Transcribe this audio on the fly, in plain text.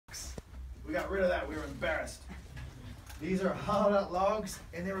We got rid of that. We were embarrassed. These are hollowed out logs,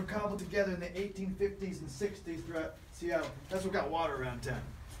 and they were cobbled together in the 1850s and 60s throughout Seattle. That's what got water around town.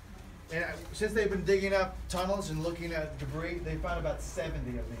 And since they've been digging up tunnels and looking at debris, they found about 70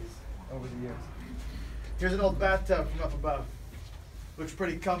 of these over the years. Here's an old bathtub from up above. Looks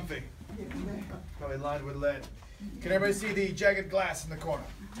pretty comfy. Probably lined with lead. Can everybody see the jagged glass in the corner?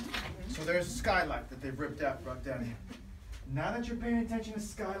 So there's a skylight that they've ripped out, brought down here. Now that you're paying attention to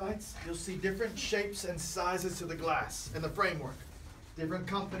skylights, you'll see different shapes and sizes to the glass and the framework. Different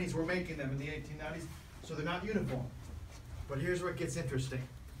companies were making them in the 1890s, so they're not uniform. But here's where it gets interesting.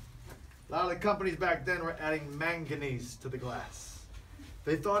 A lot of the companies back then were adding manganese to the glass.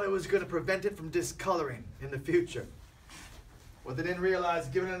 They thought it was going to prevent it from discoloring in the future. What they didn't realize,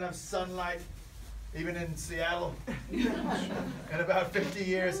 given enough sunlight, even in Seattle, in about 50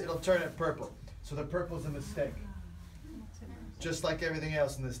 years, it'll turn it purple. So the purple's a mistake. Just like everything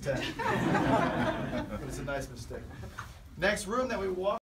else in this town. But it's a nice mistake. Next room that we walk